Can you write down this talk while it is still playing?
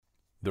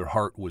Their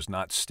heart was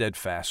not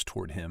steadfast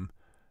toward him.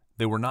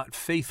 They were not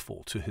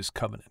faithful to his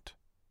covenant.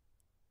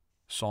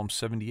 Psalm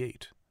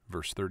 78,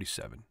 verse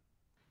 37.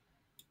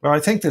 Well, I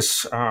think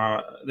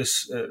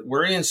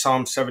we're in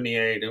Psalm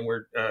 78, and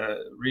we're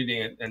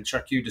reading it. And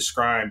Chuck, you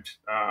described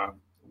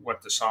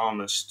what the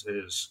psalmist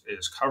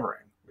is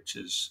covering, which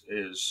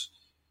is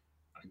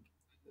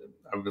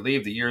I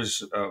believe the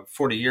years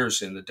 40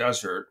 years in the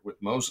desert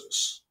with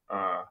Moses,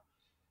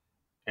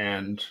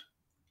 and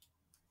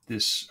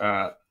this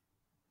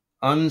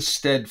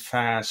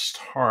unsteadfast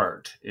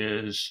heart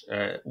is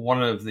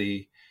one of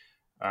the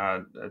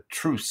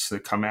truths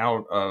that come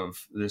out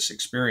of this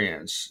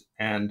experience.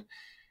 And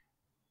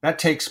that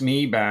takes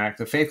me back,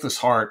 the faithless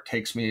heart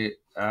takes me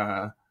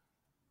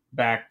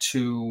back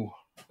to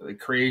the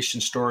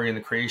creation story and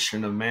the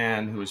creation of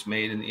man, who was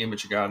made in the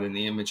image of God. In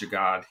the image of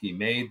God, he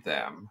made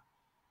them,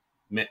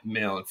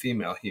 male and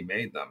female, he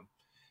made them.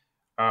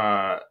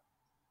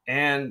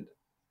 And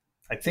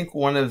I think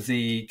one of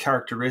the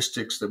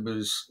characteristics that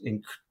was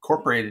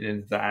incorporated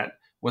into that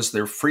was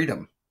their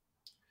freedom.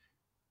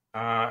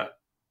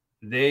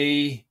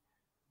 They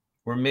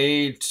were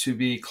made to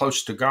be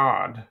close to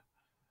God,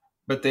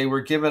 but they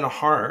were given a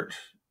heart,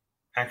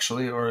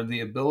 actually, or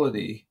the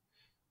ability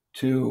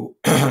to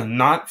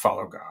not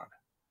follow God.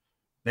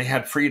 They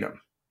had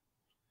freedom.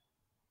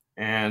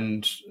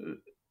 And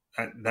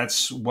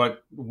that's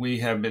what we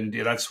have been,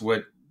 that's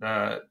what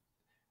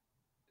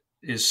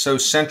is so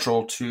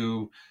central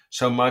to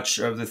so much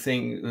of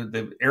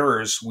the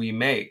errors we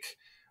make.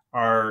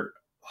 Our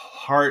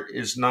heart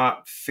is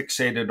not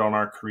fixated on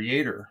our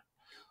Creator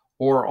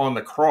or on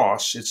the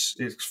cross. It's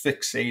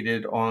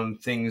fixated on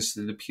things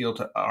that appeal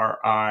to our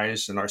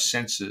eyes and our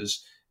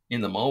senses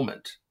in the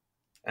moment.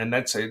 And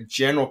that's a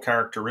general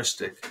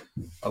characteristic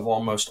of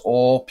almost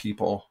all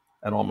people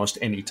at almost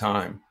any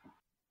time.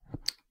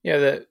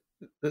 Yeah,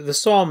 the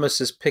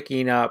psalmist is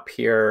picking up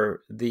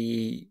here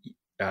the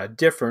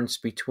difference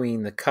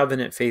between the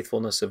covenant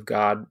faithfulness of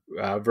God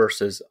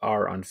versus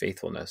our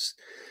unfaithfulness.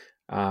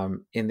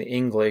 In the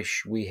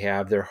English, we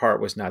have their heart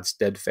was not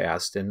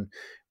steadfast, and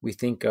we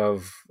think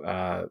of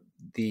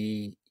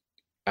the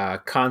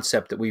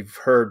concept that we've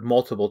heard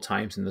multiple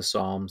times in the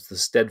Psalms, the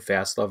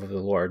steadfast love of the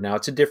Lord. Now,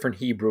 it's a different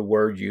Hebrew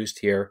word used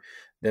here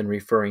than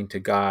referring to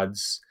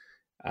God's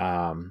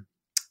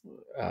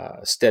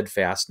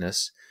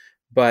steadfastness.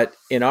 But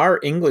in our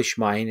English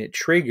mind, it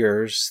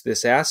triggers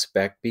this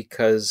aspect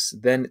because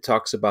then it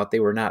talks about they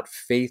were not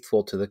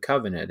faithful to the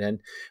covenant. And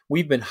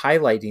we've been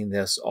highlighting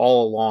this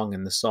all along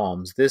in the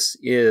Psalms. This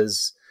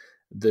is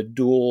the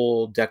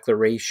dual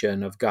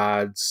declaration of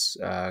God's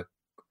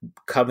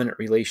covenant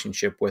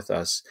relationship with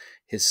us,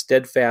 his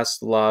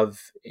steadfast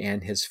love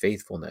and his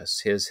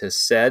faithfulness, his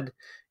hesed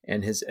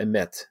and his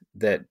emet,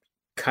 that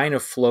kind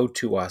of flow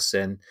to us.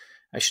 And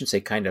I shouldn't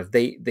say kind of,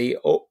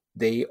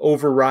 they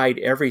override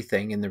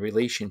everything in the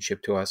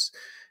relationship to us.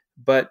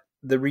 But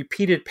the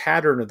repeated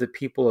pattern of the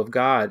people of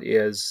God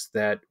is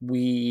that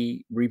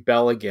we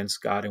rebel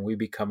against God and we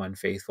become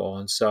unfaithful.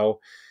 And so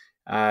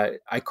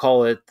I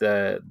call it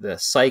the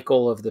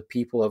cycle of the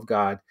people of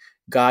God.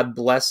 God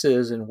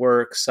blesses and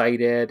we're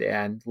excited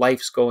and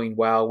life's going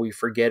well. We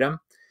forget him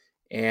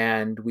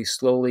and we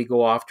slowly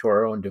go off to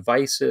our own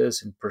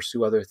devices and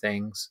pursue other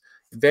things.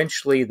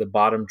 Eventually the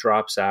bottom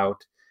drops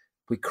out.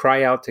 We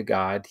cry out to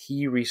God.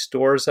 He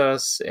restores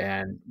us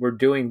and we're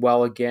doing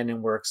well again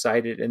and we're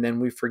excited, and then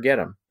we forget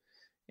him.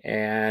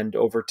 And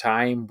over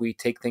time, we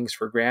take things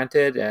for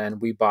granted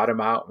and we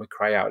bottom out and we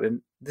cry out.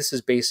 And this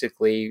is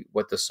basically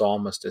what the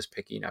psalmist is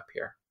picking up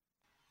here.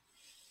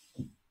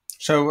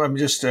 So I'm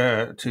just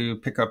to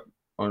pick up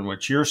on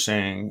what you're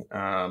saying,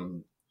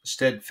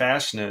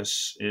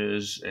 steadfastness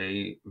is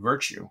a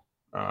virtue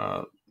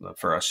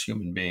for us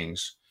human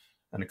beings,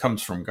 and it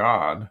comes from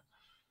God.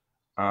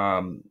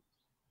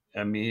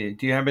 I mean,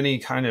 do you have any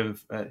kind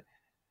of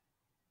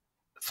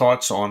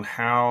thoughts on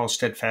how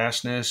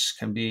steadfastness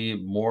can be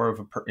more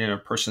of in a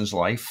person's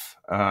life?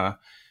 I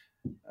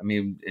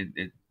mean,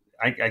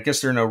 I guess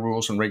there are no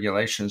rules and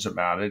regulations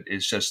about it.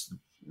 It's just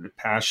the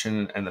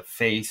passion and the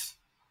faith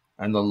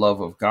and the love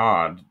of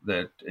God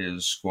that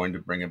is going to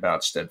bring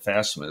about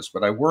steadfastness.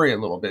 But I worry a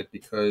little bit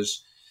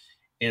because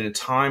in a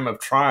time of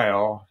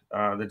trial,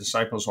 the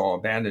disciples all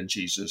abandoned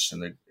Jesus in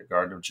the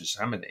Garden of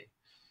Gethsemane.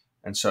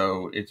 And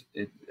so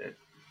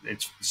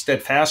it's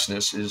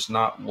steadfastness is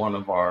not one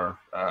of our,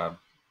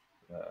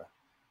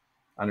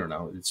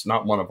 it's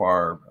not one of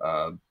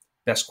our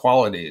best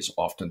qualities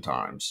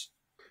oftentimes.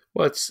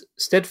 Well,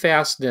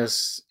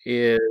 steadfastness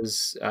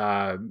is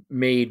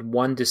made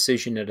one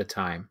decision at a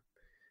time.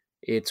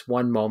 It's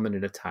one moment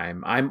at a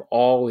time. I'm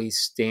always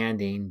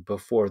standing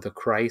before the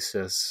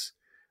crisis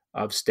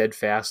of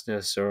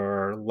steadfastness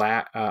or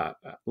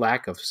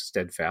lack of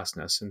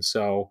steadfastness. And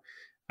so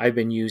I've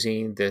been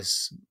using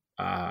this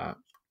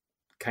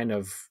kind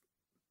of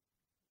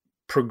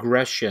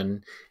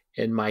progression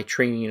in my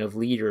training of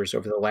leaders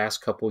over the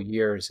last couple of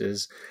years.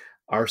 Is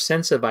our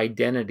sense of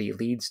identity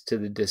leads to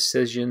the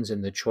decisions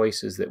and the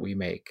choices that we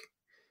make.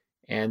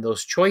 And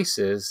those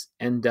choices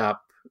end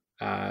up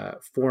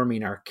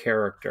forming our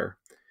character.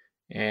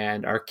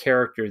 And our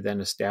character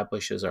then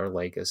establishes our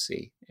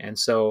legacy. And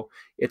so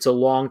it's a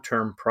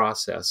long-term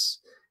process.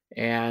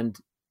 And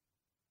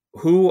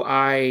who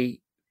I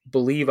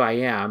believe I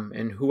am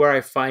and where I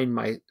find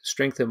my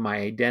strength of my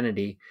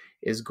identity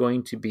is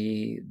going to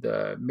be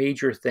the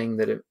major thing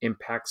that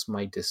impacts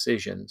my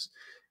decisions.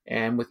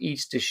 And with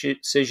each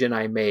decision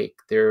I make,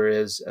 there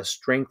is a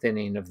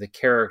strengthening of the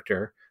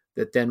character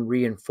that then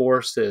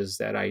reinforces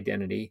that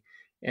identity.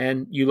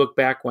 And you look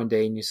back one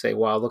day and you say,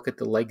 wow, look at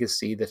the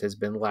legacy that has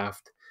been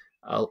left,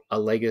 a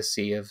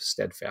legacy of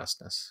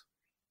steadfastness.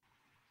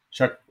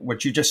 Chuck,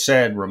 what you just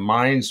said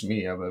reminds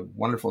me of a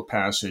wonderful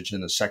passage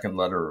in the second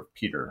letter of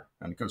Peter,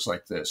 and it goes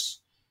like this.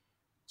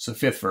 It's the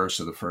 5th verse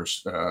of the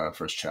first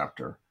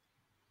chapter.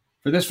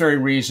 For this very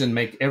reason,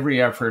 make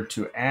every effort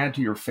to add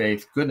to your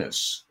faith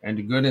goodness, and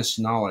to goodness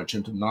knowledge,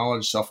 and to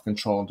knowledge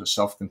self-control, and to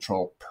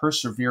self-control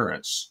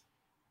perseverance,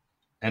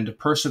 and to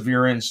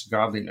perseverance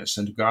godliness,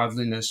 and to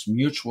godliness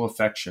mutual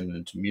affection,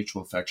 and to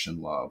mutual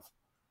affection love.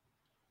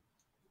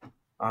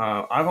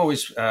 I've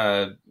always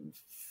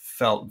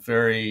felt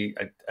very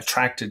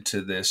attracted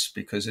to this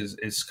because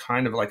it's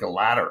kind of like a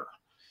ladder,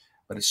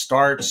 but it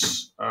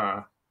starts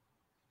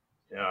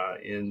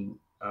in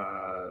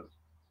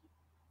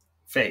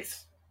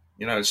faith.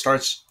 It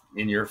starts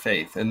in your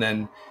faith, and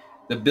then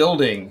the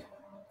building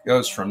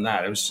goes from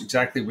that. It was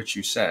exactly what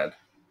you said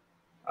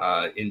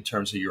in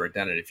terms of your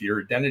identity. If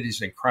your identity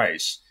is in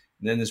Christ,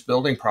 and then this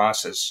building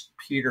process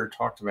Peter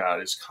talked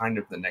about is kind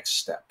of the next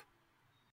step.